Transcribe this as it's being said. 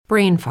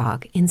brain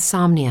fog,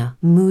 insomnia,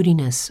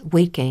 moodiness,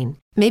 weight gain.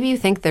 Maybe you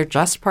think they're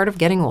just part of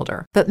getting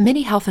older, but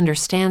MIDI Health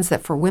understands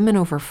that for women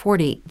over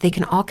 40, they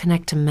can all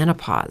connect to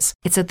menopause.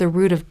 It's at the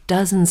root of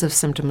dozens of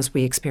symptoms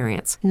we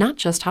experience, not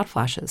just hot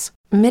flashes.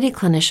 MIDI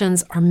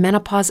clinicians are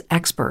menopause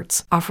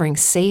experts, offering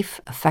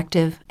safe,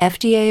 effective,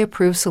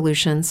 FDA-approved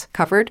solutions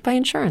covered by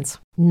insurance.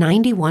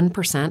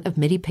 91% of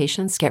MIDI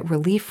patients get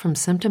relief from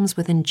symptoms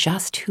within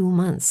just 2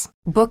 months.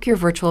 Book your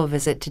virtual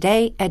visit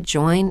today at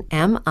joinmidi.com.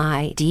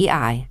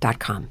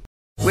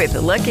 With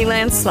the Lucky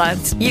Land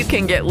Slots, you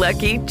can get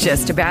lucky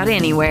just about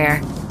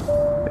anywhere.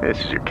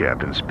 This is your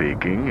captain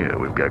speaking.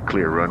 We've got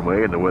clear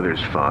runway and the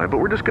weather's fine, but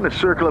we're just going to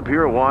circle up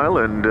here a while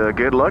and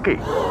get lucky.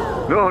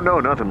 No,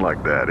 nothing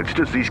like that. It's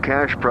just these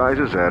cash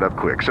prizes add up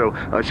quick. So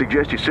I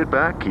suggest you sit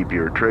back, keep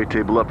your tray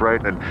table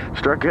upright, and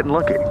start getting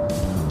lucky.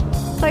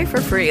 Play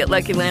for free at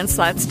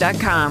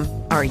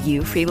LuckyLandSlots.com. Are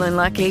you feeling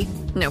lucky?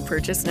 No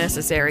purchase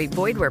necessary.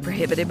 Void where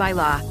prohibited by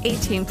law.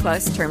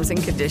 18+ terms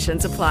and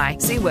conditions apply.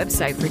 See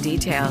website for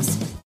details.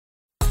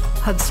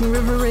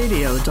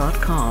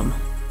 HudsonRiverRadio.com.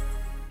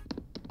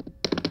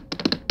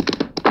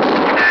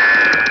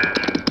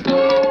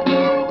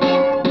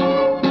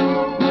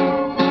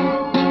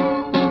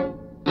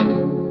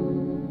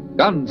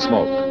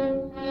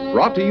 Gunsmoke,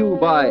 brought to you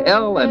by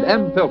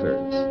L&M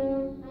Filters.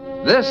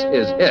 This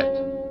is it.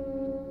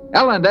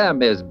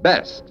 L&M is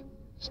best,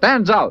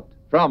 stands out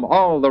from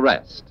all the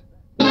rest.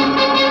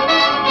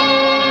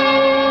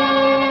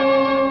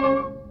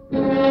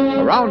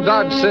 Around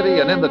Dodge City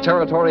and in the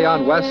territory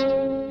on West,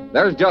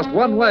 there's just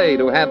one way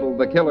to handle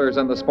the killers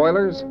and the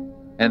spoilers,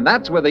 and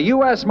that's with a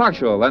U.S.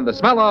 Marshal and the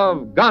smell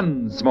of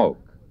Gunsmoke.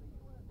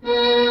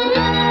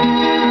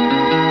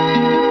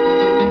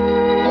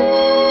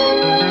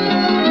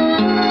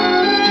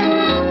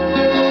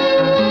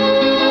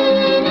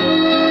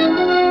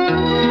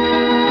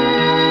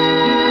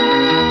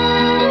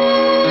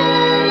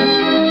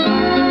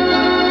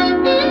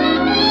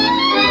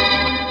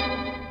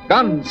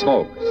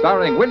 Gunsmoke,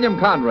 starring William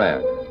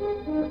Conrad.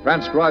 The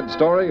transcribed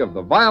story of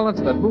the violence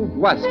that moved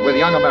west with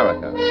young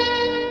America.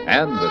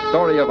 And the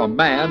story of a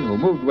man who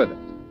moved with it.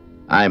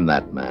 I'm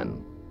that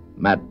man.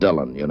 Matt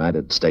Dillon,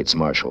 United States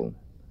Marshal.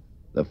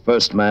 The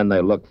first man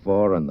they look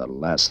for and the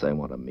last they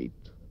want to meet.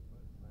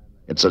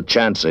 It's a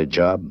chancy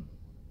job,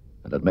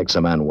 and it makes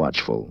a man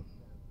watchful.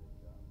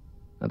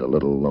 And a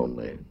little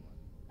lonely.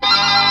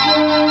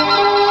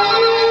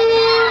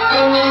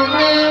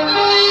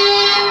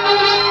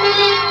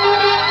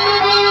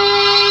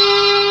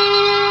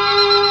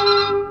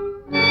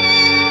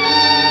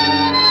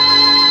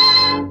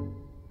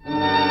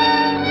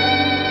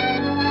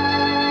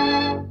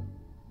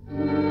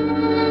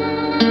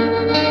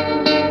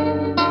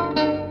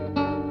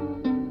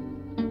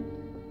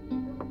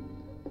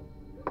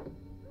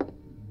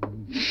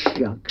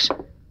 Shucks.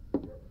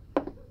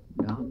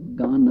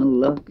 Doggone the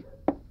luck.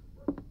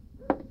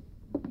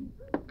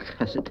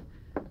 Cuss it.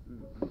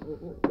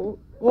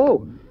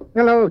 Oh,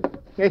 hello,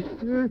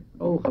 Chester.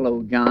 Oh,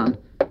 hello, John.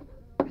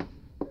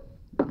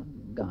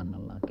 Doggone the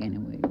luck,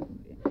 anyway.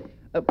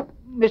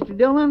 Mr.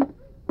 Dillon?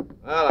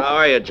 Well, how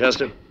are you,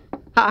 Chester?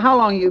 How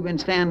long you been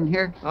standing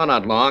here? Oh,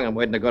 not long. I'm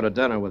waiting to go to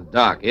dinner with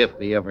Doc, if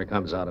he ever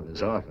comes out of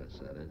his office,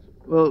 that is.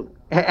 Well,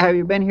 have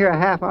you been here a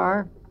half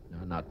hour? No,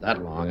 not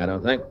that long, I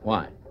don't think.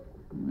 Why?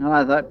 Well,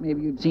 I thought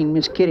maybe you'd seen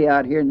Miss Kitty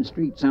out here in the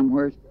street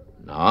somewhere.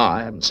 No,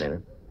 I haven't seen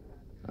her.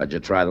 How'd you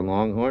try the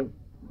Longhorn?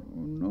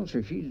 No,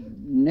 sir. She's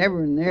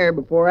never in there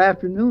before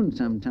afternoon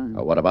sometime.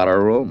 Oh, what about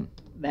her room?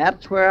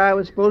 That's where I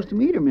was supposed to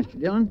meet her, Mr.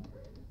 Dillon.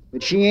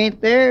 But she ain't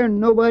there, and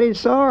nobody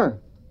saw her.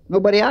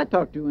 Nobody I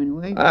talked to,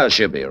 anyway. Oh,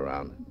 she'll be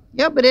around.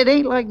 Yeah, but it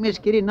ain't like Miss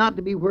Kitty not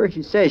to be where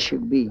she says she'll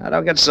be. Now,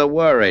 don't get so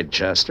worried,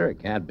 Chester.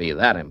 It can't be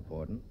that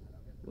important.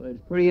 Well,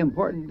 it's pretty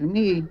important to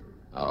me.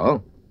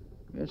 Oh?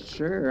 Yes,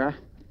 sir.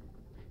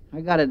 I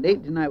got a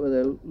date tonight with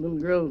a little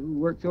girl who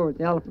works over at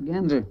the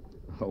Alfraganza.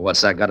 What's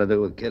that got to do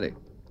with Kitty?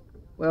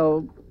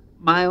 Well,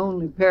 my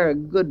only pair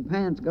of good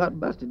pants got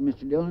busted,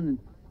 Mr. Dillon, and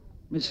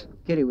Miss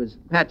Kitty was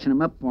patching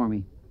them up for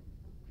me.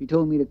 She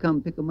told me to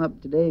come pick them up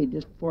today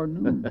just before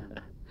noon.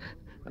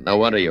 No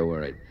wonder you're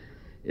worried.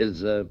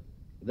 Is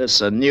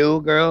this a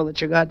new girl that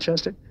you got,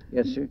 Chester?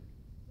 Yes, sir.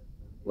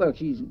 Well,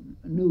 she's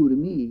new to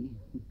me.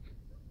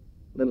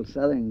 Little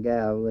southern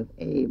gal with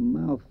a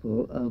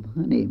mouthful of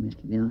honey,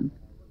 Mr. Dillon.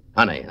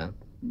 Honey, huh?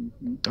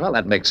 Mm-hmm. Well,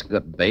 that makes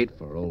good bait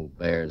for old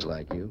bears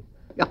like you.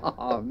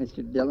 Oh,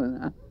 Mr.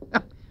 Dillon,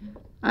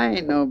 I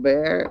ain't no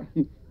bear.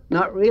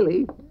 Not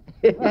really.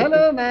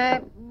 Hello,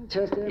 Matt.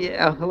 Chester.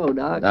 Yeah, hello,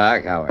 Doc.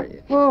 Doc, how are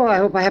you? Oh, I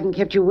hope I haven't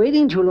kept you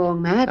waiting too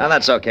long, Matt. Now,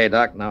 that's okay,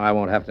 Doc. Now I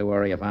won't have to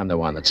worry if I'm the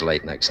one that's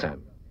late next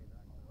time.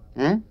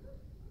 Huh?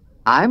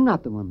 I'm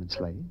not the one that's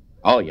late.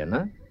 Oh, you're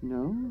not?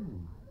 No.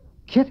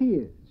 Kitty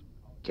is.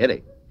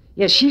 Kitty?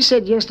 Yes, she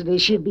said yesterday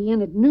she'd be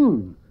in at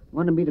noon.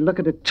 Wanted me to look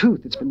at a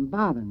tooth that's been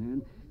bothering her.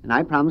 And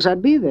I promised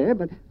I'd be there,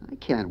 but I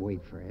can't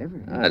wait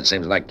forever. It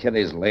seems like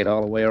Kitty's late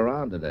all the way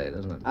around today,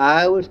 doesn't it?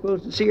 I was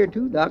supposed to see her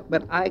too, Doc,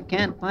 but I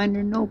can't find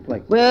her no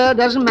place. Well, it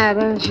doesn't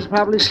matter. She's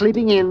probably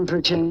sleeping in for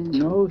a change.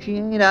 No, she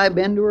ain't. I've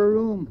been to her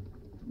room.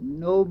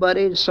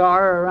 Nobody saw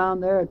her around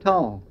there at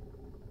all.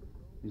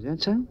 Is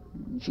that so?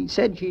 She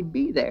said she'd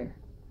be there.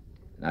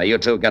 Now, you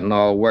two getting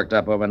all worked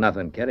up over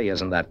nothing. Kitty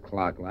isn't that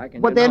clock-like.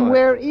 Well, then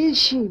where is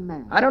she,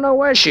 Matt? I don't know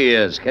where she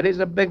is. Kitty's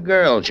a big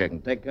girl. She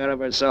can take care of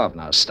herself.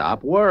 Now,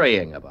 stop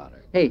worrying about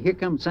her. Hey, here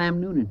comes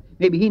Sam Noonan.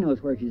 Maybe he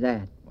knows where she's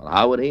at. Well,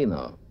 how would he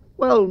know?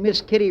 Well,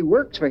 Miss Kitty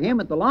works for him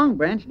at the Long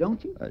Branch,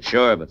 don't you?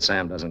 Sure, but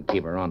Sam doesn't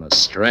keep her on a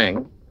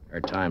string. Her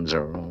times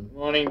are her own.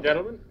 Morning,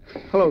 gentlemen.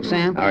 Hello,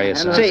 Sam. How are you,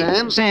 Sam?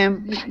 Say,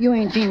 Sam, you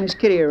ain't seen Miss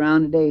Kitty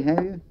around today,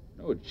 have you?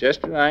 No,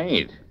 Chester, I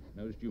ain't.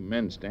 Noticed you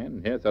men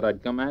standing here. Thought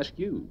I'd come ask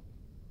you.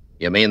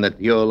 You mean that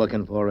you're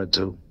looking for her,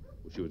 too?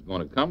 Well, she was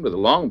going to come to the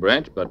Long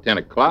Branch about 10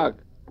 o'clock.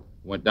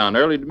 Went down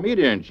early to meet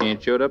her, and she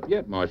ain't showed up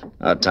yet, Marshal.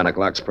 10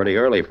 o'clock's pretty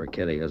early for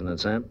Kitty, isn't it,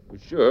 Sam? Well,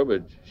 sure,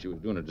 but she was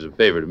doing it as a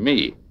favor to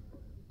me.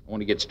 I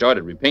want to get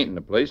started repainting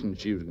the place, and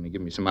she was going to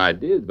give me some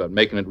ideas about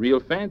making it real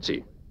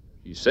fancy.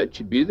 She said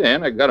she'd be there,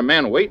 and I got a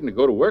man waiting to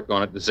go to work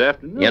on it this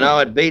afternoon. You know,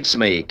 it beats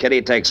me.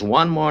 Kitty takes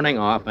one morning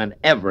off, and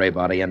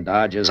everybody in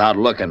Dodge is out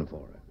looking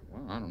for her.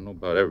 Well, I don't know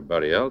about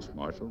everybody else,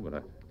 Marshal, but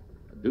I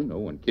do know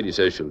when Kitty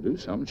says she'll do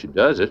something, she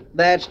does it.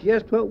 That's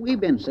just what we've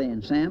been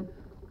saying, Sam.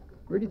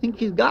 Where do you think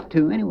she's got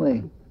to,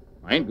 anyway?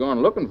 I ain't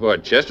going looking for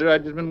it, Chester. I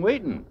just been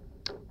waiting.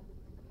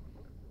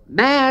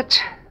 Matt,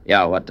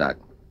 Yeah, what, Doc?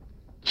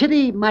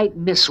 Kitty might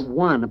miss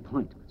one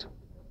appointment,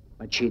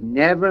 but she'd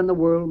never in the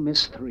world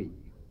miss 3.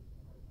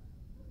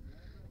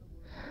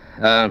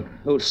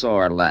 Who saw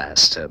her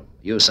last?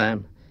 You,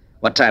 Sam?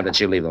 What time did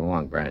she leave the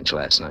Long Branch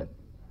last night?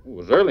 It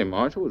was early,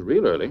 Marshal. It was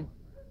real early.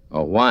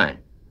 Oh, why?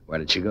 Where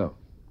did she go?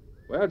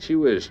 Well, she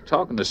was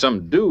talking to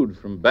some dude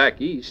from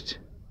back east.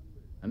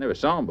 I never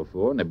saw him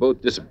before, and they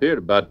both disappeared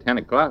about 10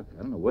 o'clock. I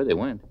don't know where they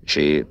went.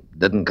 She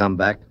didn't come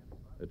back?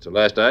 That's the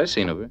last I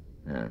seen of her.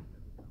 Yeah.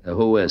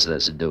 Who is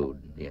this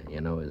dude? You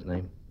know his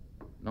name?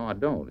 No, I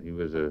don't. He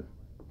was a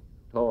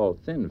tall,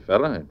 thin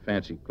fella, had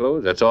fancy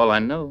clothes. That's all I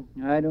know.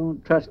 I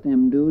don't trust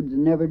them dudes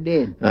and never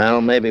did.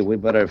 Well, maybe we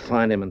better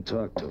find him and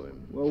talk to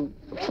him. Well,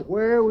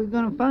 where are we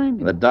going to find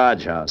him? The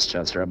Dodge House,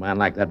 Chester. A man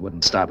like that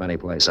wouldn't stop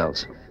anyplace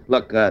else.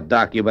 Look,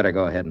 Doc, you better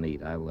go ahead and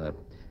eat.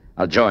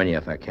 I'll join you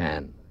if I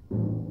can.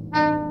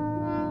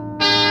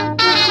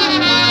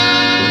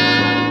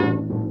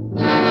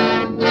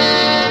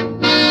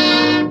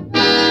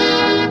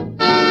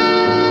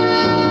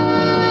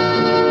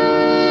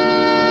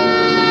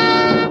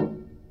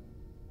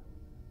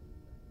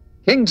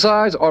 King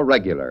size or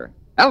regular,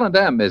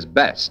 L&M is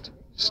best.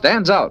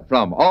 Stands out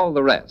from all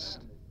the rest.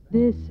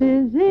 This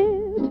is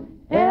it,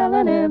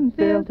 L&M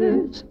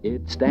filters.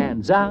 It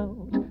stands out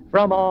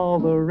from all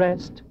the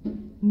rest.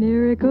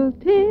 Miracle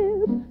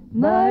tip,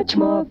 much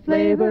more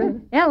flavor.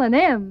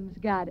 L&M's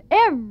got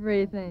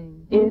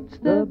everything. It's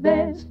the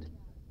best.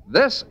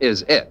 This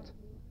is it.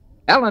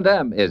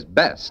 L&M is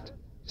best.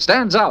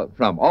 Stands out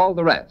from all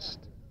the rest.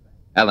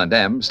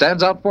 L&M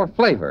stands out for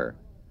flavor.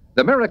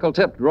 The Miracle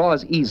Tip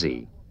draws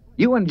easy.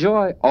 You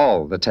enjoy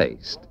all the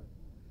taste.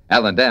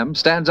 L&M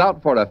stands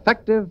out for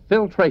effective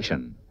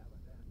filtration.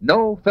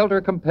 No filter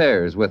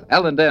compares with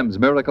L&M's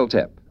Miracle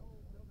Tip.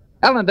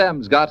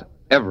 L&M's got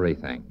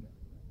everything.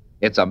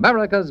 It's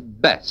America's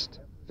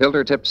best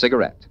filter tip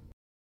cigarette.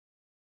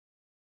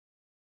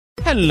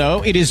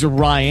 Hello, it is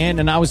Ryan,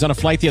 and I was on a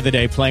flight the other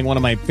day playing one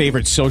of my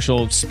favorite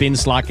social spin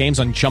slot games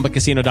on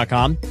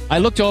ChumbaCasino.com. I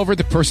looked over at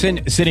the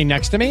person sitting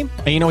next to me,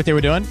 and you know what they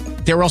were doing?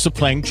 They were also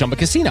playing Chumba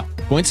Casino.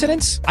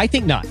 Coincidence? I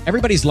think not.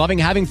 Everybody's loving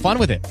having fun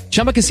with it.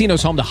 Chumba Casino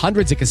is home to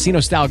hundreds of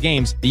casino-style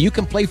games that you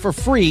can play for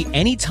free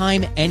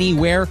anytime,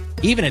 anywhere,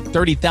 even at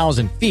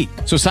 30,000 feet.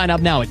 So sign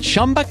up now at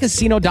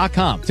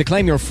ChumbaCasino.com to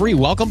claim your free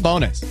welcome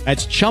bonus.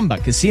 That's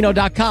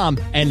ChumbaCasino.com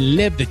and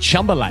live the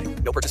Chumba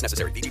life. No purchase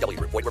necessary. VGW.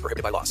 Void where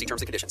prohibited by law. See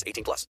terms and conditions.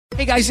 18+.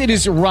 Hey guys, it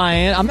is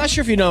Ryan. I'm not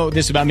sure if you know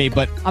this about me,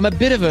 but I'm a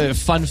bit of a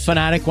fun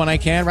fanatic when I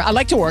can. I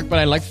like to work, but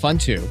I like fun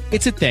too.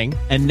 It's a thing.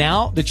 And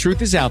now the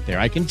truth is out there.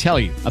 I can tell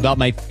you about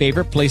my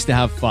favorite place to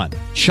have fun.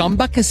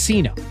 Chumba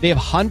Casino. They have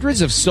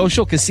hundreds of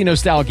social casino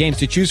style games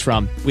to choose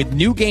from with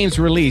new games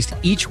released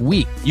each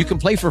week. You can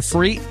play for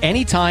free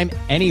anytime,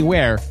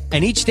 anywhere,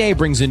 and each day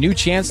brings a new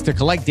chance to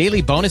collect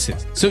daily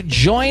bonuses. So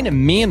join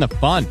me in the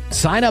fun.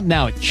 Sign up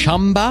now at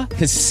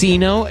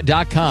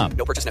ChumbaCasino.com.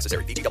 No purchase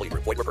necessary. VGW.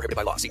 Void where prohibited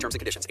by law. See terms and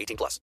conditions.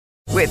 18+.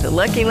 With the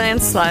Lucky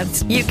Land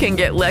Slots, you can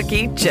get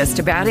lucky just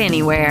about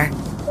anywhere.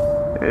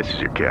 This is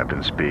your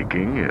captain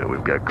speaking.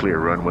 We've got clear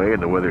runway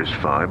and the weather's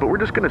fine, but we're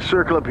just going to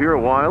circle up here a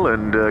while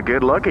and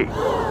get lucky.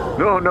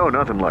 No,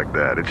 nothing like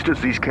that. It's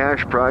just these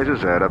cash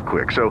prizes add up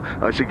quick. So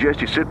I suggest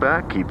you sit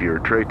back, keep your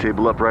tray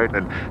table upright,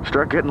 and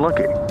start getting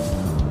lucky.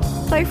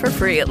 Play for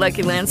free at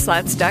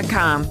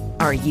LuckyLandSlots.com.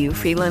 Are you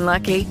feeling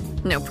lucky?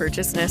 No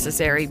purchase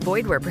necessary.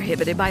 Void where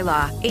prohibited by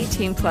law.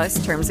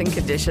 18+ terms and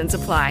conditions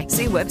apply.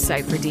 See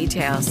website for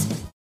details.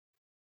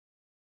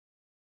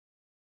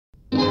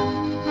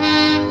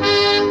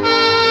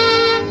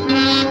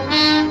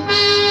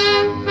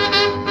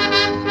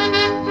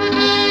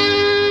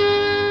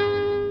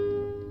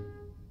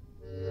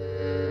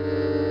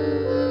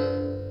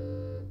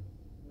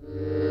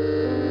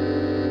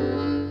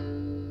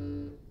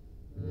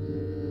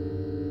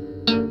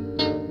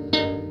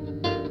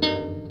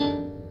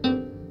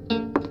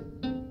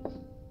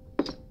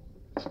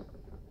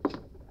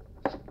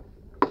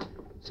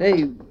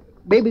 Say,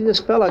 maybe this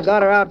fella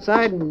got her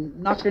outside and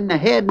knocked her in the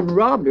head and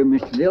robbed her,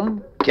 Mr.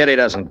 Dillon. Kitty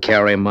doesn't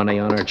carry money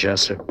on her,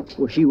 Chester.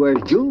 Well, she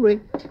wears jewelry.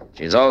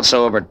 She's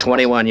also over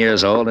 21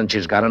 years old, and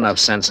she's got enough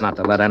sense not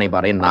to let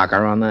anybody knock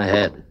her on the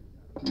head.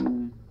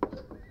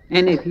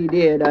 And if he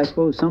did, I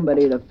suppose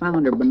somebody would have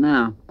found her by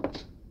now.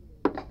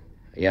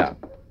 Yeah,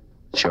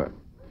 sure.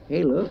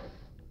 Hey, look.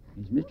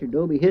 It's Mr.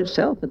 Dobie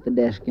himself at the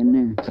desk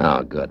in there.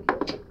 Oh, good.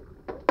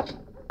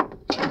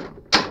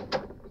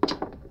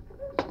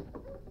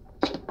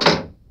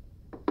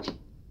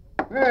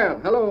 Well,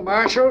 hello,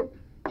 Marshal.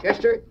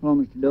 Chester. Hello,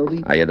 Mr.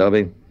 Dobie. Are you,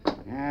 Dobie?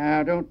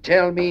 Now, don't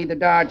tell me the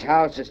Dodge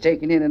House has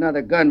taken in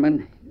another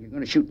gunman. You're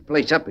going to shoot the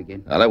place up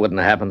again. Well, that wouldn't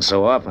happen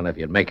so often if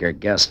you'd make your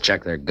guests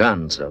check their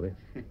guns, Dobie.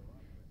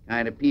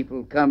 Kind of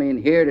people come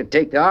in here to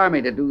take the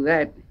army to do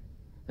that.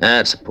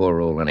 That's a poor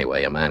rule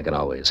anyway. A man can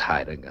always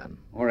hide a gun.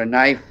 Or a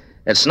knife.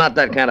 It's not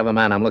that kind of a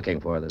man I'm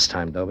looking for this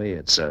time, Dobie.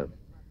 It's an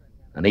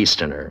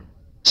Easterner.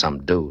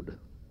 Some dude.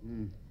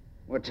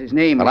 What's his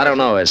name? Well, I don't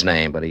know his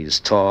name, but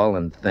he's tall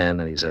and thin,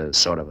 and he's a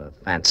sort of a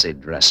fancy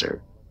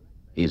dresser.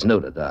 He's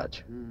new to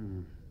Dodge.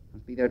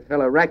 Must be that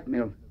fella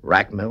Rackmill.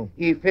 Rackmill?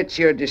 He fits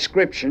your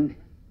description,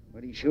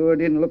 but he sure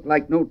didn't look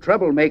like no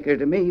troublemaker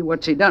to me.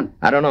 What's he done?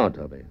 I don't know,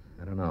 Dobie.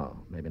 I don't know.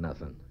 Maybe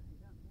nothing.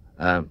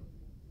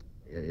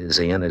 Is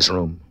he in his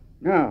room?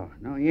 No,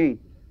 he ain't.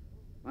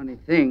 Funny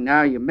thing,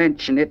 now you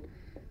mention it.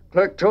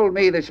 Clerk told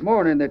me this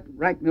morning that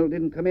Rackmill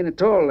didn't come in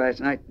at all last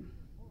night.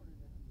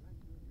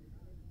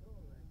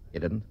 You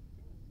didn't?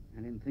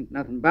 I didn't think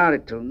nothing about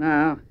it till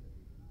now.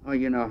 Oh,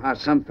 you know how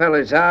some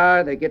fellas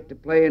are. They get to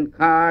playing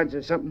cards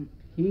or something.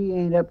 He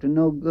ain't up to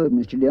no good,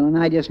 Mr. Dillon.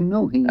 I just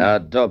know he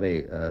ain't.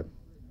 Dobie,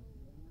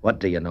 what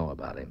do you know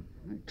about him?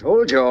 I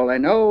told you all I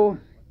know.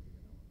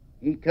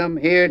 He come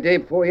here day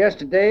before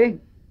yesterday.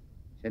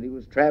 Said he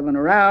was traveling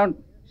around,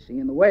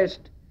 seeing the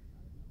West.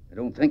 I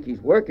don't think he's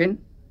working.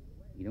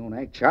 He don't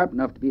act sharp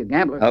enough to be a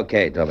gambler.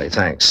 Okay, Dobie,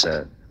 thanks.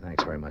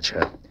 Thanks very much.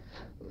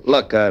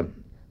 Look,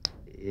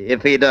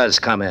 if he does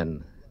come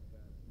in,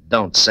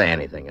 don't say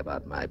anything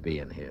about my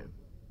being here,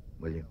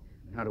 will you?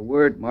 Not a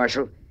word,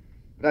 Marshal.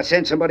 But I'll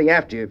send somebody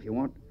after you if you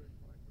want.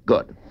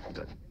 Good.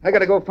 I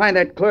gotta go find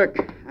that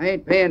clerk. I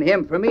ain't paying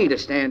him for me to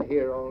stand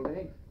here all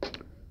day.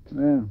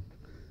 Well,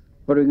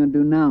 what are we going to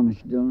do now,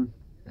 Mr. Dillon?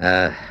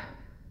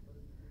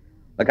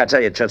 Look, I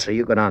tell you, Chester,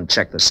 you go down and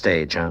check the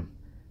stage, huh?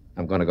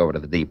 I'm going to go over to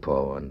the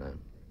depot, and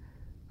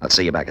I'll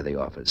see you back at the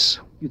office.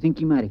 You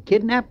think you might have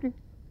kidnapped her?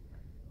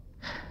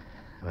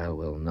 Well,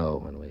 we'll know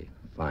when we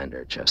find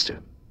her,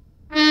 Chester.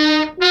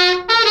 Did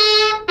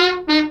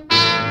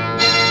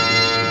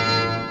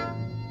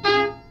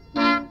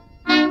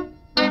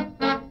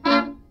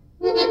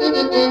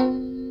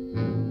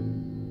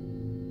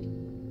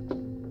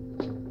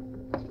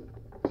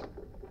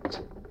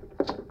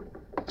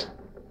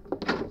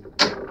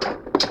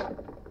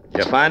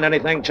you find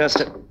anything,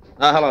 Chester?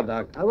 Oh, hello,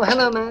 Doc. Oh,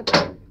 hello, Matt.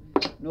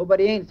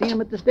 Nobody ain't seen him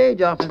at the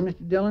stage office,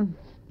 Mr. Dillon.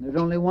 There's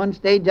only one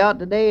stage out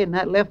today, and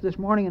that left this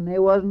morning, and they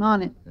wasn't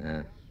on it.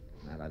 Yeah,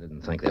 well, I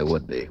didn't think there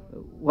would be.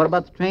 What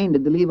about the train?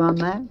 Did they leave on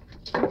that?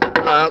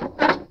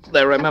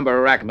 They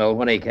remember Rackmill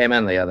when he came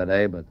in the other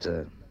day, but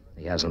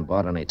he hasn't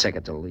bought any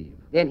ticket to leave.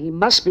 Then he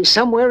must be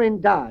somewhere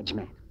in Dodge,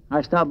 Matt.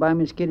 I stopped by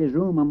Miss Kitty's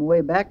room on my way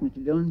back,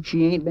 Mr. Dillon.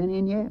 She ain't been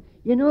in yet.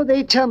 You know,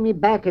 they tell me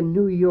back in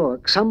New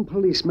York, some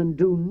policemen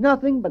do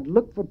nothing but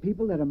look for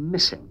people that are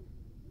missing.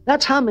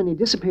 That's how many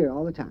disappear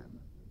all the time.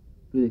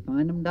 Do they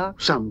find them, Doc?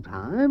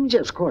 Sometimes,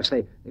 yes, of course.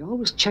 They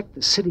always check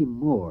the city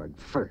morgue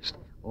first.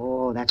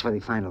 Oh, that's where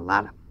they find a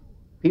lot of them.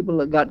 People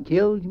that got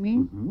killed, you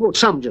mean? Mm-hmm. Well,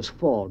 some just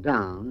fall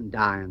down and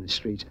die on the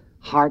streets.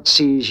 Heart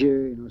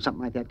seizure,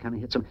 something like that kind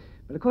of hits them.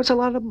 But, of course, a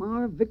lot of them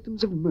are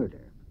victims of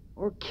murder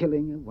or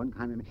killing of one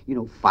kind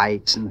of,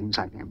 fights and things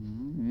like that.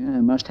 Yeah,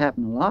 it must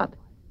happen a lot.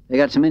 They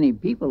got so many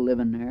people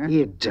living there.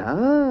 It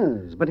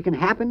does, but it can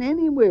happen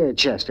anywhere,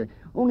 Chester.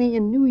 Only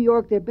in New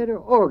York, they're better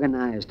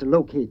organized to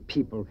locate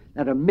people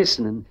that are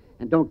missing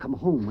and don't come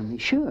home when they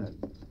should.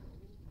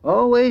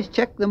 Always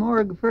check the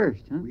morgue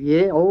first, huh?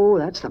 Yeah,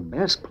 that's the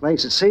best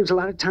place. It saves a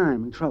lot of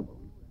time and trouble.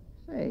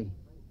 Say,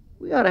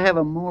 we ought to have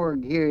a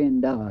morgue here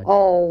in Dodge.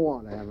 Oh,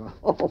 whatever.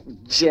 Oh,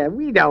 Jeff,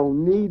 we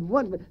don't need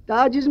one, but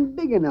Dodge isn't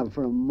big enough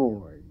for a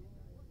morgue.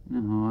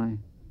 No, I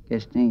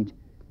guess it ain't.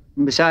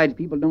 And besides,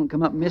 people don't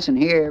come up missing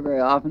here very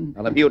often.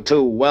 Well, if you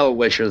two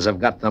well-wishers have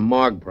got the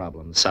morgue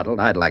problem settled,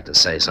 I'd like to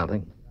say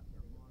something.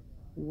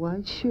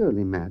 Why,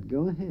 surely, Matt.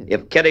 Go ahead.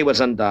 If Kitty was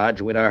in Dodge,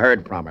 we'd have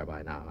heard from her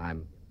by now.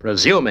 I'm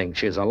presuming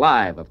she's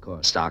alive, of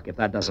course, Doc, if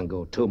that doesn't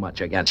go too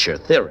much against your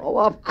theory. Oh,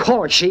 of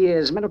course she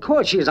is, man. Of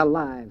course she's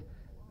alive.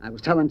 I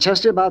was telling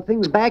Chester about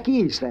things back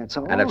east, that's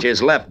all. And if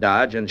she's left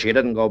Dodge and she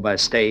didn't go by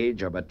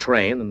stage or by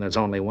train, then there's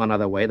only one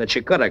other way that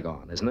she could have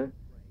gone, isn't there?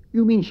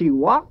 You mean she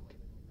walked?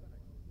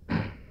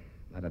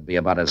 That'd be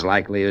about as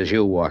likely as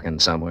you walking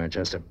somewhere,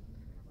 Chester.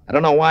 I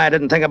don't know why I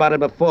didn't think about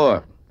it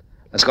before.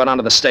 Let's go down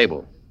to the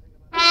stable.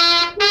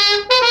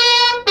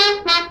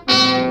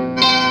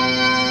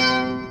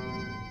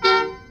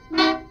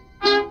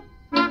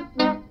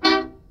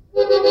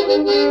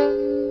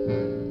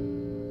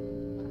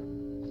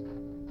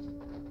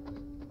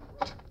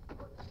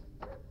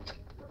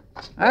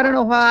 I don't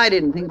know why I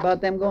didn't think about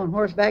them going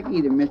horseback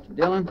either, Mr.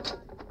 Dillon.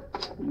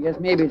 I guess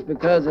maybe it's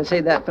because they say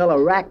that fellow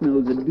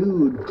Racknell's a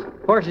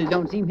dude. Horses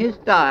don't seem his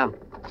style.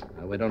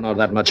 We don't know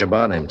that much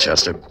about him,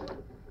 Chester.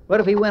 What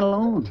if he went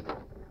alone?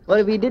 What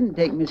if he didn't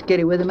take Miss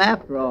Kitty with him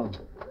after all?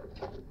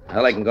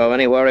 Well, he can go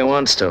anywhere he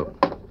wants to.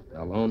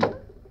 Alone.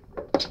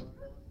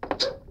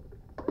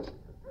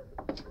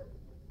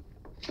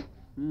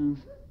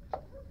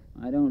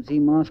 I don't see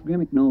Moss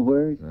Grimmick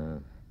nowhere.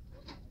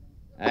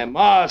 Hey,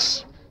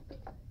 Moss!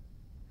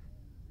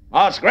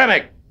 Moss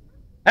Grimmick!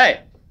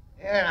 Hey!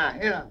 Here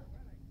now.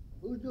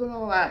 Who's doing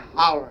all that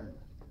hollering?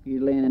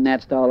 He's laying in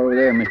that stall over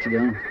there, Mr.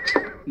 Dillon.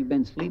 He's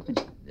been sleeping.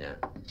 Yeah.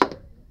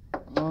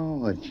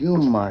 Oh, it's you,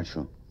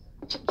 Marshal.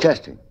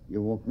 Chester,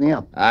 you woke me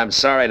up. I'm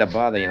sorry to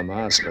bother you,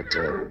 Moss, but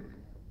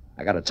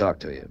I gotta talk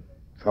to you.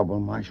 Trouble,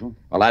 Marshal?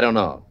 Well, I don't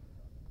know.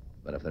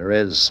 But if there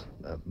is,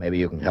 maybe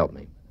you can help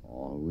me.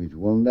 Always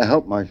willing to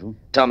help, Marshal.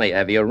 Tell me,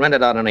 have you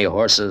rented out any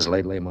horses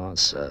lately,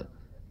 Moss?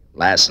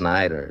 Last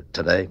night or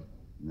today?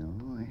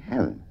 No, I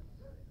haven't.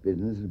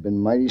 Business has been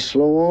mighty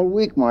slow all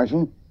week,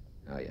 Marshal.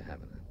 No, you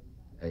haven't.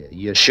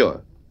 You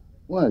sure?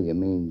 Well, you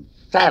mean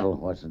saddle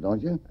horses,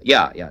 don't you?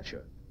 Yeah,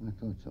 sure. I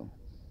thought so.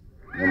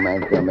 No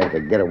man's gonna make a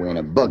getaway in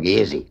a buggy,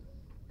 is he?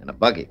 In a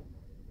buggy?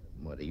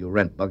 What, do you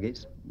rent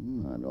buggies?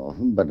 Not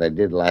often, but I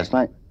did last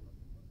night.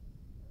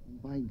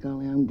 By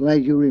golly, I'm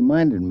glad you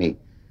reminded me.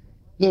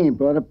 He ain't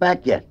brought it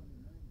back yet.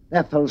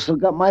 That fellow still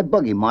got my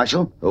buggy,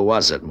 Marshal. Who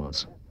was it,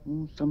 Moss?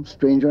 Some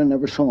stranger. I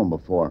never saw him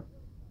before.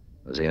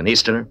 Was he an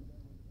Easterner?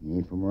 He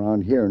ain't from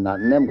around here, not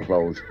in them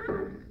clothes.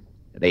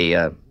 Did he,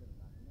 have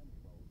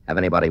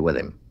anybody with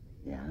him?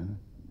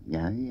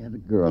 Yeah, he had a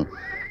girl.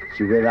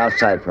 She waited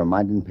outside for him.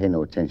 I didn't pay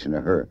no attention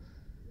to her.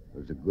 It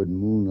was a good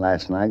moon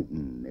last night,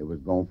 and they was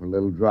going for a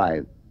little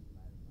drive.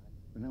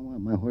 But I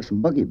want my horse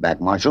and buggy back,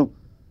 Marshal.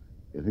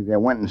 You think they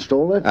went and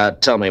stole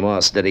it? Tell me,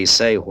 Moss, did he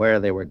say where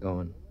they were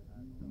going?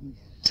 He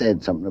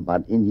said something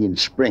about Indian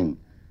Spring.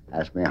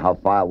 Asked me how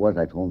far it was.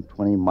 I told him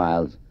 20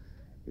 miles.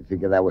 He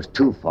figured that was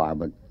too far,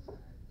 but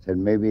said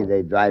maybe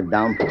they drive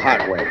down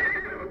partway.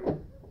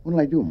 What'll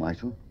I do,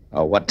 Marshal?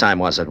 Oh, what time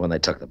was it when they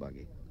took the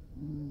buggy?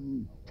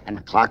 10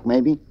 o'clock,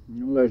 maybe?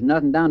 Well, there's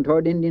nothing down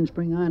toward Indian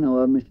Spring I know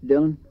of, Mr.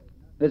 Dillon.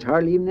 There's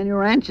hardly even any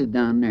ranches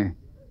down there.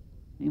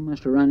 They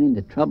must have run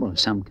into trouble of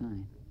some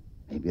kind.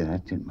 Maybe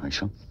that's it,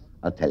 Marshal.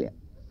 I'll tell you.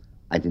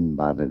 I didn't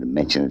bother to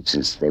mention it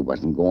since they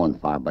wasn't going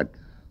far, but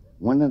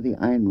one of the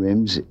iron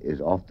rims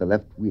is off the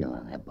left wheel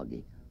on that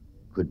buggy.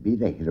 Could be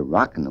they hit a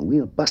rock and the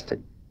wheel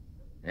busted.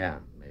 Yeah,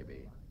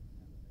 maybe.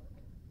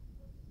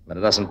 But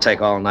it doesn't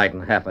take all night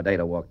and half a day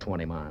to walk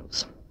 20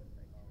 miles.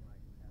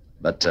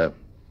 But,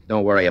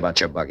 don't worry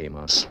about your buggy,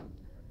 Moss.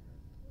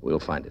 We'll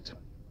find it.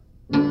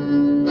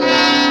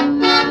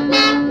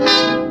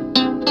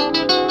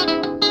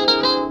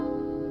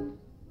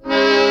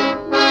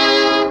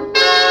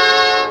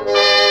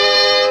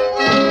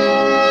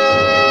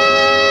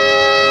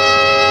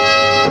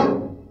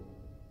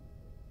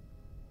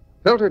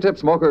 Filter tip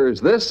smokers,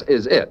 this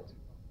is it.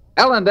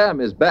 L&M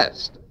is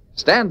best.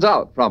 Stands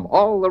out from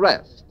all the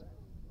rest.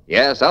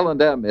 Yes,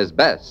 L&M is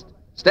best.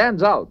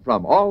 Stands out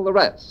from all the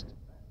rest.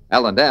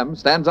 L&M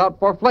stands out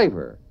for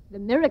flavor. The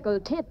miracle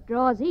tip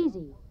draws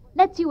easy.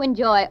 Lets you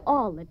enjoy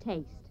all the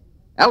taste.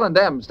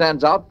 L&M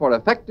stands out for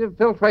effective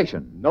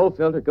filtration. No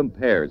filter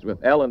compares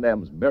with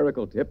L&M's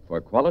miracle tip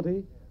for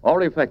quality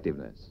or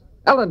effectiveness.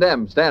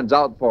 L&M stands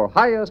out for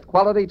highest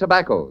quality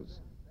tobaccos.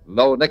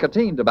 Low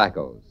nicotine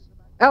tobaccos.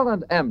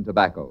 L&M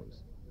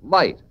tobaccos.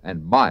 Light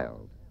and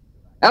mild.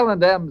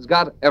 L&M's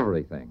got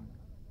everything.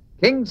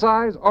 King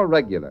size or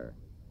regular.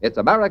 It's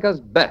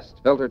America's best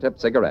filter tip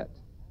cigarette.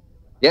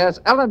 Yes,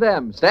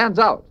 L&M stands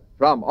out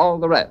from all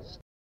the rest.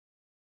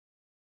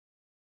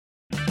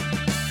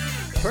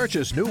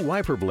 Purchase new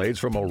wiper blades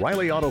from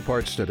O'Reilly Auto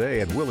Parts today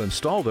and we'll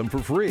install them for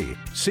free.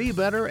 See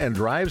better and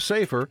drive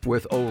safer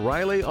with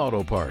O'Reilly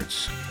Auto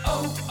Parts.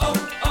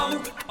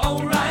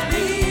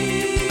 O'Reilly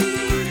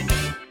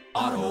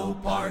Auto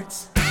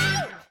Parts.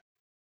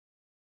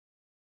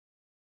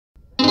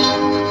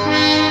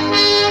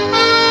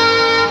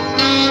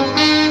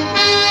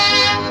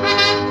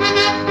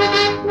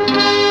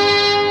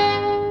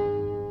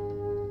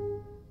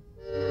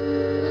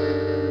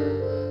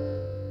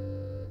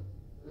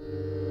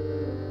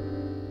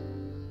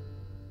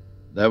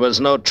 There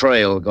was no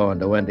trail going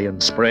to Indian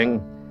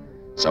Spring,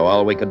 so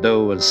all we could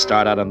do was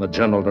start out in the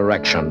general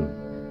direction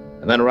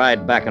and then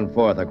ride back and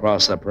forth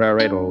across the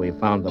prairie till we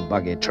found the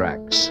buggy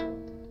tracks.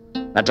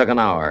 That took an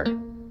hour,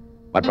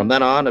 but from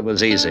then on it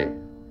was easy.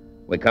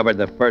 We covered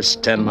the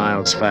first 10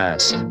 miles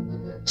fast,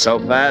 so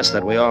fast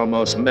that we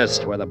almost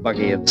missed where the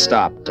buggy had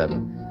stopped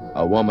and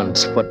a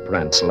woman's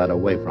footprints led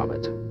away from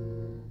it.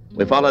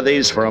 We followed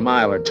these for a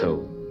mile or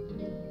two,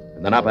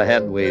 and then up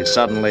ahead we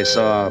suddenly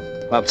saw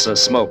puffs of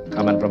smoke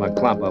coming from a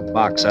clump of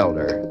box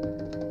elder,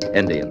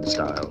 Indian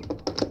style.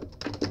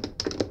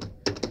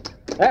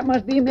 That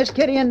must be Miss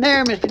Kitty in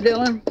there, Mr.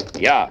 Dillon.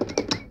 Yeah.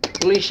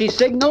 Well, is she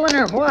signaling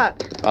or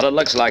what? Well, it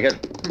looks like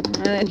it.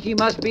 Then she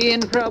must be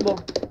in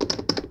trouble.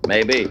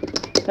 Maybe.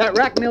 That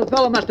rack mill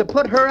fellow must have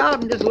put her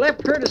out and just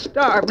left her to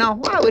starve. Now,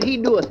 why would he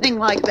do a thing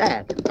like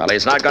that? Well,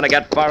 he's not going to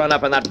get far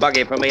enough in that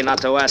buggy for me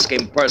not to ask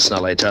him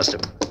personally, Chester.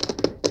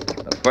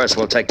 But first,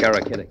 we'll take care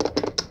of Kitty.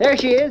 There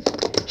she is.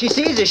 She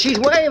sees us. She's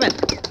waving.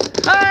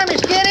 Hi,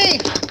 Miss Kitty.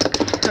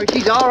 Oh,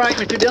 she's all right,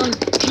 Mr. Dillon.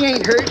 She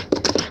ain't hurt.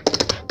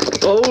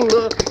 Oh,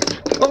 look.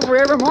 Oh,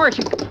 forevermore.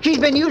 She's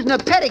been using a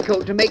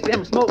petticoat to make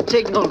them smoke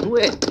signals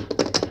with.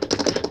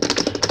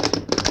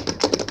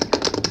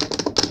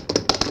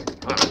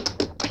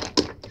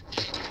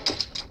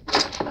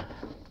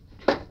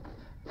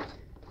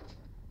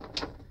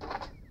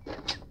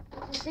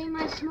 You see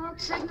my smoke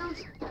signals?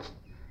 Is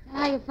that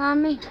how you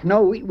found me?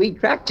 No, we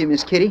tracked you,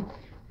 Miss Kitty.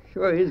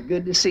 Sure is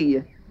good to see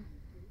you.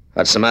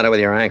 What's the matter with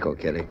your ankle,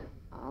 Kitty?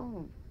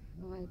 Oh,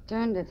 I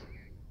turned it.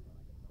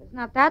 It's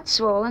not that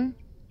swollen.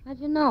 How'd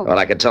you know? Well,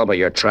 I could tell by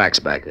your tracks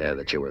back there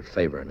that you were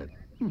favoring it.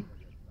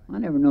 I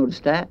never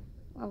noticed that.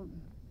 Well,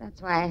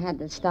 that's why I had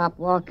to stop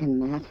walking,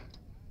 Matt.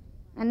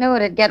 I knew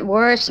it'd get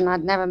worse and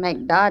I'd never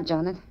make Dodge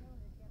on it.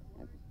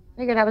 I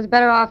figured I was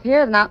better off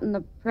here than out in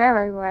the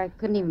prairie where I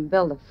couldn't even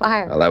build a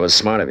fire. Well, that was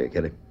smart of you,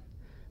 Kitty.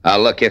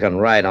 Look, you can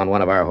ride on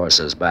one of our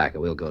horses back,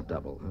 and we'll go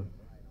double, huh?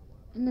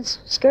 In this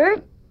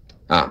skirt?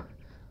 Ah.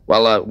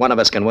 Well, one of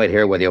us can wait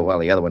here with you while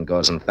the other one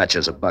goes and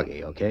fetches a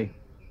buggy, okay?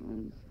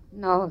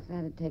 No,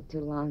 that'd take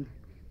too long.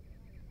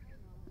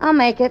 I'll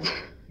make it.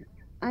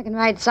 I can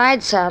ride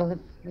side saddle if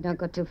we don't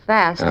go too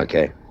fast.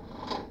 Okay.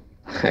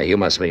 Hey, you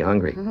must be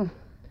hungry. Oh,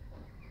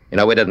 You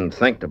know, we didn't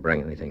think to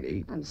bring anything to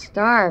eat. I'm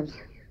starved.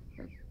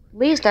 At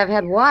least I've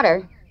had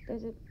water.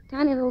 There's a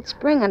tiny little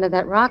spring under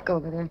that rock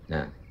over there.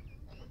 Yeah.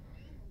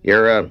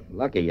 You're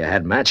lucky you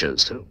had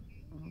matches, too.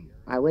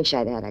 I wish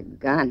I'd had a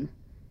gun.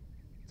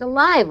 It's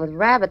alive with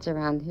rabbits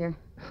around here.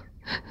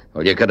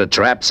 Well, you could have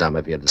trapped some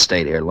if you'd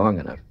stayed here long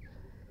enough.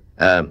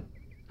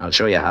 I'll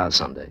show you how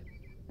someday.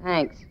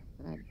 Thanks.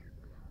 But I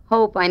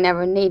hope I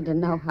never need to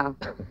know how.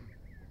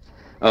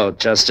 Oh,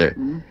 Chester,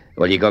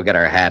 will you go get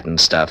our hat and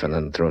stuff and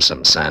then throw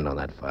some sand on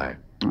that fire?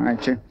 All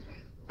right, sir.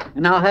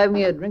 And I'll have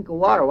me a drink of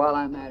water while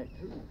I'm at it,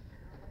 too.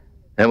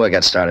 Then we'll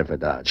get started for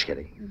Dodge,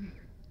 Kitty.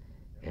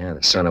 Yeah,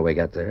 the sooner we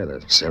get there,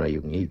 the sooner you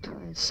can eat.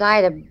 A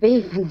side of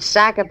beef and a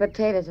sack of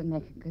potatoes would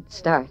make a good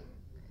start.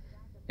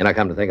 You know,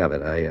 come to think of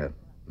it, I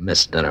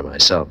missed dinner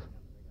myself.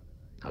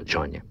 I'll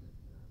join you.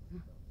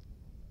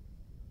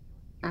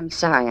 I'm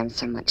sorry I'm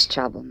so much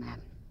trouble, Matt.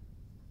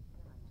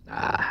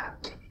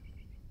 As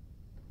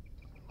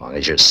long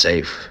as you're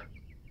safe.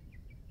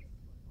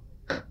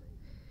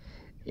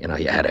 You know,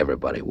 you had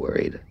everybody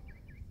worried.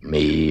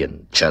 Me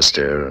and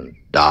Chester and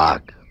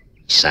Doc,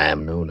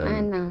 Sam Noonan. I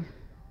know.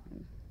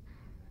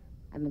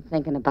 I've been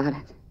thinking about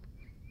it.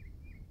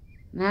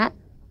 Matt?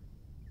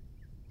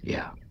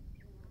 Yeah.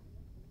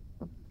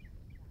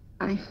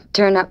 I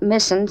turned up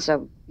missing,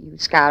 so you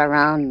scout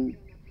around and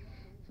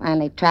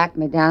finally tracked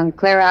me down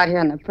clear out here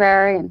in the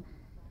prairie and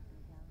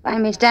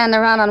find me standing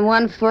around on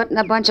one foot in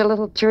a bunch of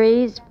little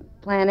trees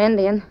playing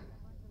Indian.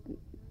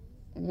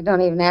 And you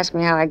don't even ask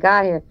me how I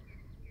got here.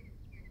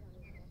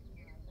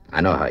 I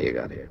know how you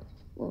got here.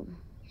 Well,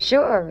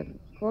 sure,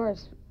 of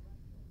course.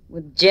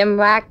 With Jim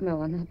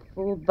Rackmill and that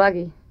fool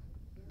buggy.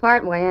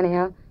 Part way,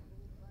 anyhow.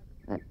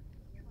 But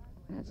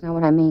that's not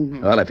what I mean,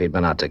 man. Well, if he'd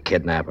been out to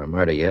kidnap or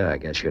murder you, I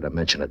guess you'd have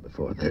mentioned it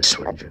before this,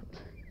 wouldn't you?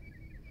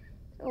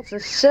 Oh, so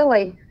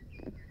silly.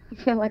 I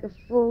feel like a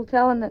fool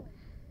telling it.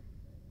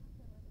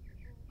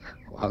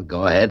 Well,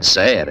 go ahead,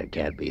 say it. It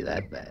can't be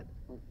that bad.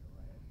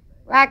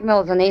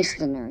 Rackmill's an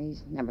Easterner.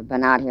 He's never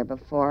been out here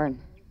before. And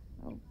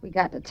we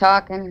got to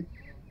talking.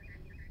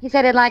 He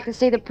said he'd like to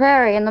see the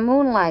prairie in the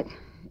moonlight.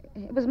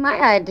 It was my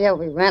idea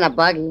we rent a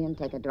buggy and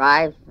take a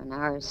drive for an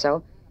hour or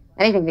so.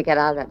 Anything to get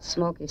out of that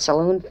smoky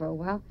saloon for a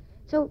while.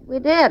 So we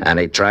did. And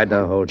he tried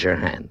to hold your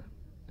hand.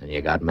 And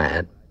you got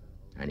mad.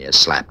 And you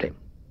slapped him.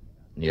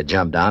 And you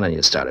jumped down and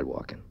you started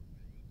walking.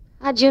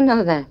 How'd you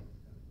know that?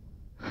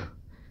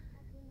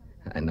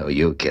 I know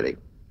you, Kitty.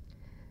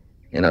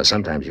 You know,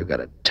 sometimes you got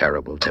a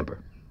terrible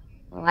temper.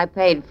 Well, I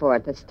paid for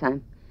it this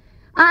time.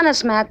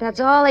 Honest, Matt, that's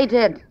all he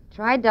did.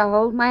 Tried to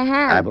hold my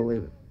hand. I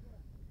believe it.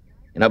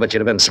 You know, but you'd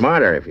have been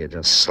smarter if you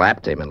just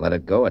slapped him and let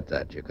it go at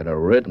that. You could have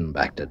ridden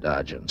back to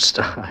Dodge in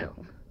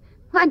style.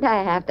 Why'd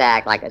I have to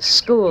act like a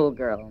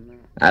schoolgirl, Matt?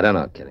 I don't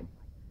know, Kitty.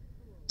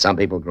 Some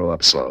people grow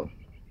up slow.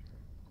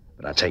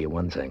 But I'll tell you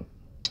one thing.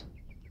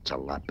 It's a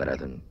lot better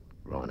than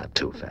growing up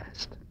too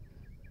fast.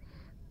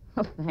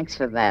 Well, thanks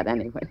for that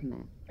anyway,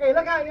 Matt. Hey,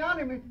 look out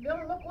yonder, Mr.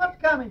 Dillon. Look what's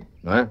coming.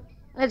 What?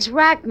 It's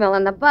Rackmill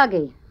in the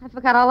buggy. I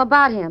forgot all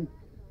about him.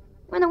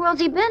 Where in the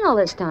world's he been all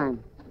this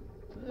time?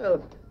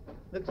 Well,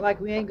 looks like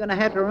we ain't gonna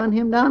have to run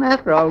him down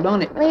after all,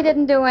 don't it? Well, he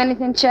didn't do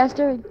anything,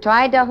 Chester. He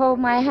tried to hold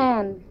my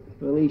hand.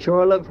 Well, he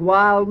sure looks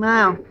wild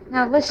now.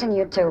 Now, listen,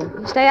 you two.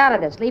 You stay out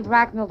of this. Leave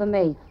Rackmill to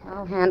me.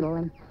 I'll handle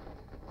him.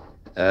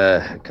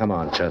 Come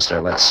on,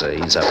 Chester. Let's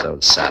ease up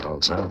those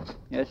saddles, huh?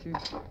 Yes,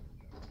 sir.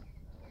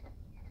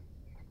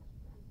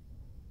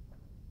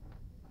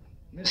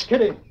 Miss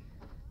Kitty.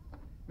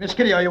 Miss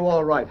Kitty, are you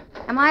all right?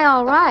 Am I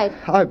all right?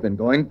 I've been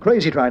going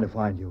crazy trying to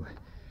find you.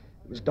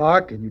 was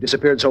dark, and you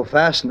disappeared so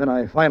fast, and then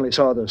I finally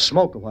saw the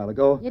smoke a while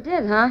ago. You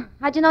did, huh?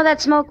 How'd you know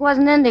that smoke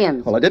wasn't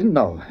Indians? Well, I didn't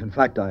know. In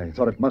fact, I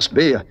thought it must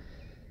be.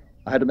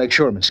 I had to make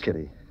sure, Miss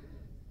Kitty.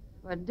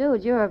 Well,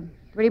 dude, you're a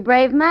pretty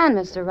brave man,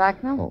 Mr.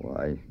 Racknell. Oh,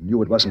 I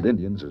knew it wasn't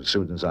Indians as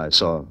soon as I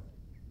saw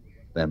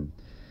them.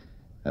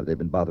 Have they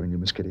been bothering you,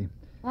 Miss Kitty?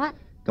 What?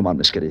 Come on,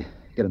 Miss Kitty.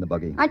 Get in the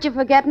buggy. Aren't you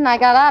forgetting I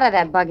got out of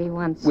that buggy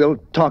once? We'll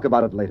talk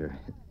about it later.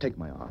 Take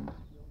my arm.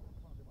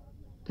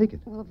 Take it.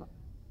 Well,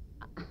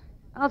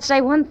 I'll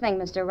say one thing,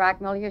 Mr.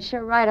 Racknell. You're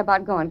sure right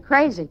about going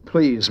crazy.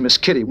 Please, Miss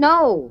Kitty.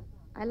 No.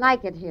 I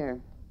like it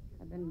here.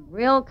 I've been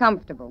real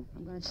comfortable.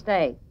 I'm going to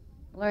stay.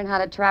 Learn how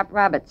to trap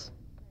rabbits.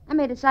 I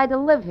may decide to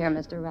live here,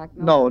 Mr.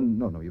 Racknell.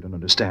 No, you don't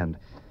understand.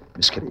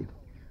 Miss Kitty,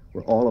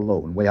 we're all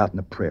alone, way out in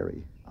the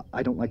prairie.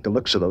 I don't like the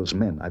looks of those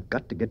men. I've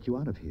got to get you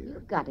out of here.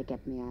 You've got to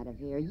get me out of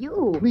here.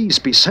 You. Please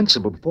be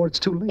sensible before it's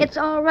too late. It's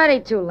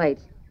already too late.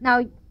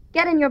 Now,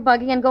 get in your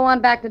buggy and go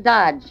on back to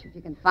Dodge, if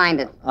you can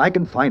find it. I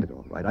can find it,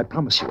 all right. I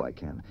promise you I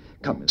can.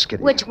 Come, Miss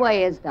Kitty. Which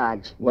way is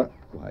Dodge? What?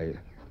 Why,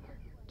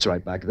 it's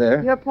right back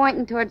there. You're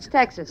pointing towards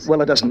Texas.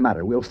 Well, it doesn't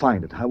matter. We'll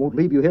find it. I won't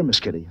leave you here,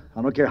 Miss Kitty.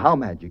 I don't care how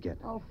mad you get.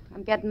 Oh,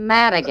 I'm getting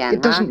mad again,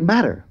 It doesn't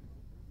matter.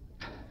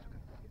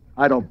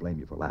 I don't blame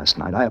you for last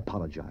night. I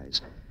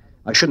apologize.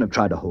 I shouldn't have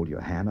tried to hold your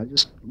hand. I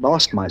just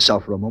lost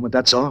myself for a moment,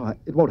 that's all.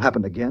 It won't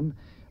happen again.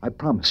 I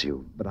promise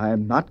you. But I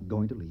am not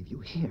going to leave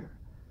you here.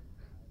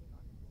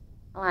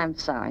 Oh, I'm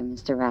sorry,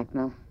 Mr.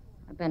 Racknell.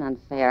 I've been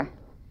unfair.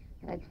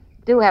 I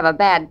do have a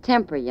bad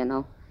temper, you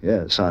know.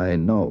 Yes, I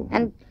know.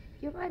 And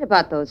you're right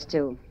about those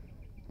two.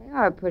 They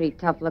are a pretty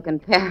tough-looking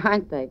pair,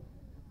 aren't they?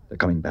 They're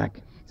coming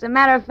back. As a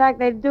matter of fact,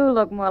 they do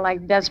look more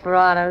like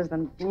desperados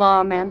than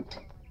lawmen.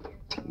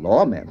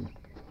 Lawmen?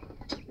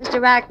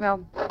 Mr.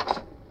 Racknell,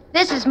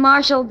 this is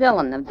Marshall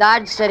Dillon of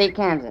Dodge City,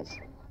 Kansas.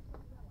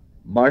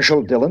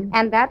 Marshall Dillon?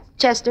 And that's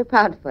Chester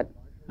Proudfoot.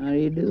 How do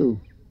you do?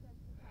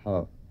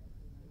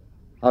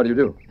 How do you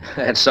do?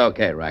 It's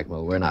okay,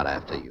 Racknell. We're not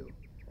after you.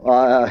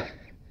 I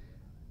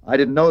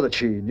didn't know that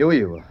she knew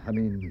you. I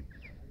mean,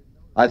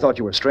 I thought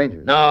you were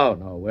strangers. No,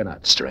 we're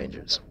not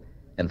strangers.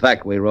 In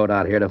fact, we rode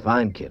out here to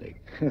find Kitty.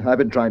 I've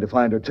been trying to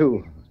find her,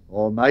 too.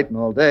 All night and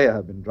all day,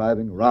 I've been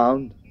driving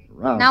around.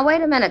 Now,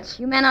 wait a minute.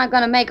 You men aren't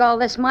going to make all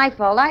this my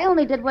fault. I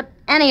only did what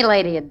any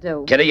lady would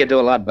do. Kitty, you do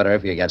a lot better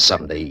if you get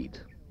something to eat.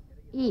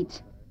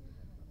 Eat?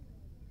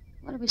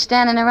 What are we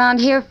standing around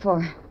here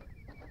for?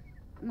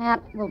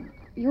 Matt, will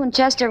you and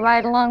Chester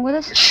ride along with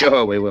us?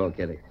 Sure we will,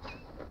 Kitty.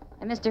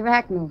 And Mr.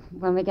 Racknell,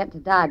 when we get to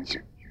Dodge,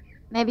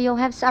 maybe you'll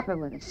have supper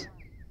with us.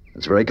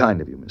 That's very kind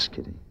of you, Miss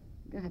Kitty.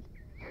 Good.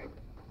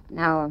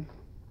 Now,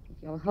 if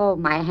you'll hold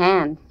my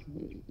hand,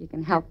 you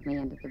can help me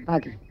into the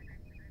buggy.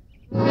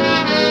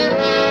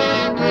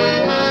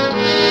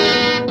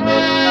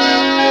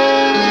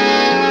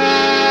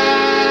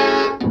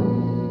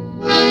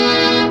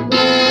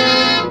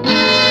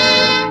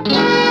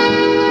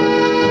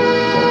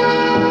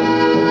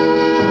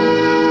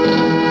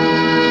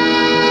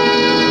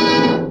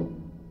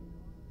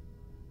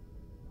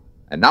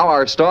 And now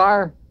our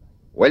star,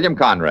 William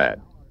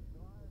Conrad.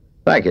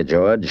 Thank you,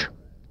 George.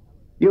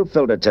 You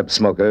filter-tip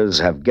smokers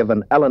have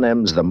given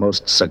L&M's the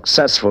most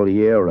successful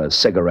year a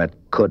cigarette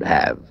could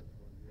have.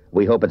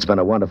 We hope it's been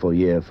a wonderful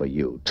year for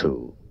you,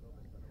 too.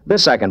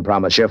 This I can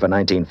promise you for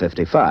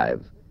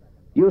 1955.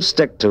 You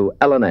stick to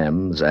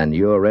L&M's and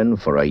you're in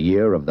for a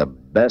year of the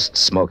best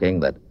smoking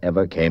that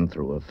ever came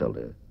through a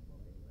filter.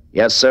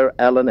 Yes, sir,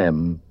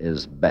 L&M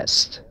is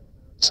best.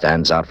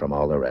 Stands out from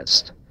all the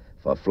rest.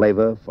 For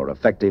flavor, for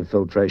effective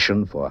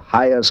filtration, for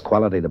highest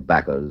quality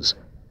tobaccos,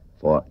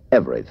 for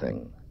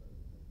everything.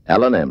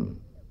 L&M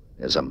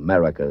is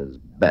America's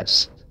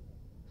best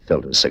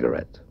filter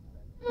cigarette.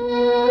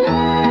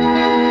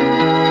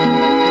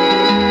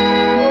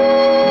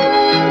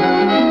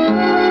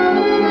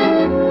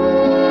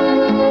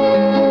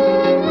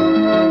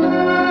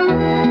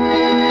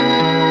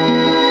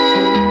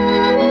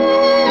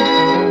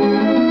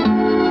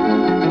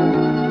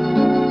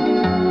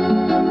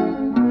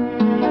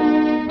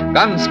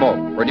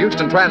 Gunsmoke, produced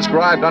and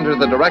transcribed under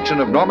the direction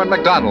of Norman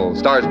MacDonald,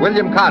 stars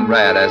William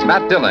Conrad as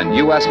Matt Dillon,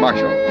 U.S.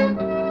 Marshal.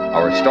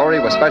 Our story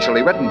was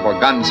specially written for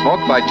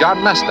Gunsmoke by John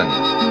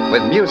Meston,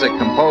 with music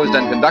composed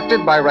and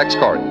conducted by Rex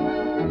Corey.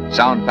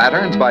 Sound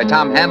patterns by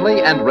Tom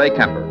Hanley and Ray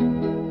Kemper.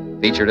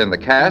 Featured in the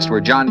cast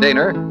were John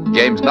Daner,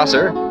 James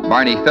Nusser,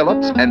 Barney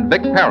Phillips, and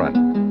Vic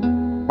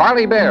Perrin.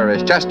 Parley Bear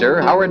is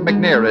Chester, Howard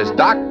McNear is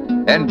Doc,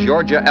 and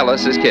Georgia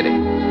Ellis is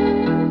Kitty.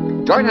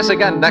 Join us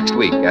again next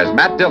week as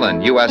Matt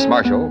Dillon, U.S.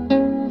 Marshal,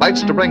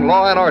 fights to bring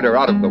law and order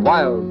out of the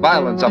wild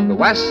violence of the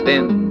West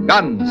in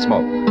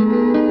Gunsmoke.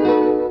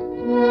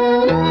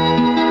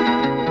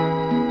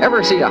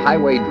 Ever see a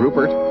highway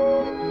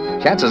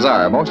droopert? Chances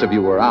are most of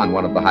you were on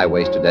one of the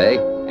highways today,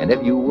 and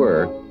if you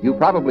were, you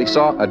probably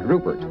saw a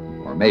droopert,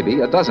 or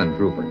maybe a dozen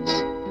drooperts.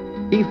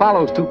 He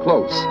follows too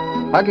close,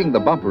 hugging the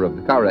bumper of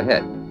the car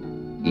ahead.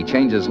 He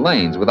changes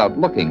lanes without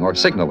looking or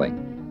signaling.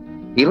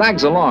 He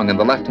lags along in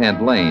the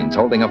left-hand lanes,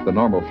 holding up the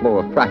normal flow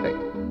of traffic.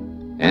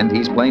 And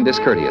he's plain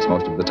discourteous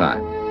most of the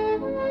time.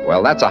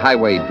 Well, that's a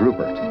highway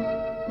droopert.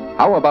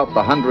 How about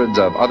the hundreds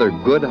of other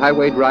good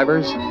highway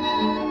drivers?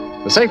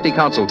 The Safety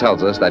Council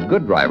tells us that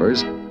good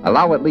drivers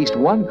allow at least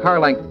one car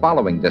length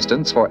following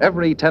distance for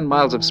every 10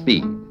 miles of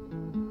speed.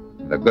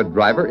 The good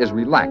driver is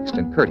relaxed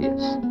and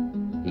courteous.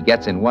 He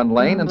gets in one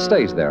lane and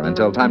stays there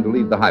until time to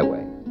leave the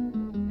highway.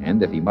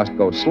 And if he must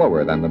go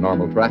slower than the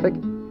normal traffic,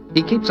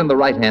 he keeps in the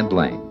right-hand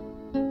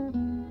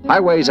lane.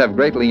 Highways have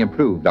greatly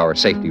improved our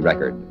safety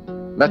record.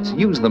 Let's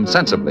use them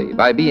sensibly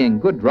by being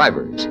good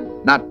drivers,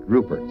 not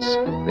Ruperts.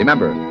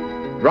 Remember,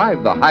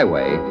 drive the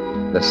highway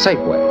the safe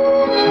way.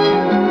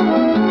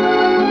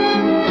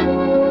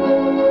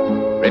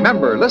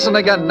 Remember, listen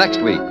again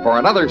next week for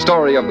another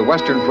story of the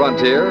Western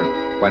frontier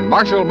when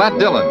Marshal Matt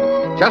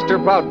Dillon, Chester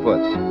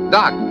Proudfoot,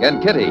 Doc,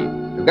 and Kitty,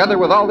 together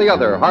with all the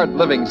other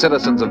hard-living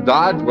citizens of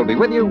Dodge, will be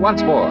with you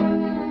once more.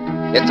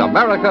 It's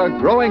America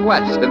growing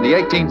west in the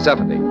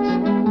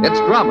 1870s. It's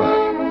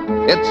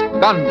drama. It's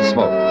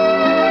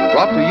Gunsmoke.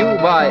 Brought to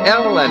you by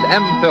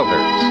L&M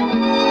Filters.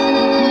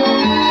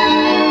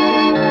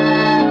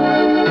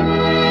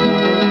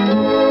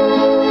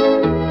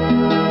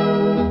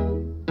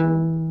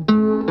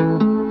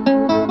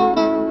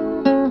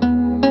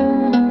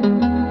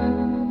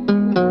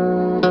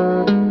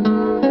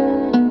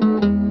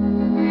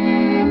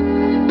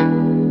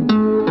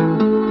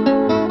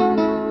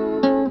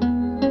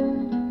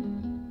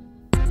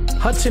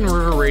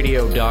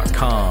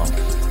 HudsonRiverRadio.com.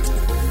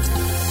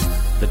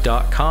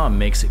 The .com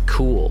makes it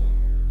cool.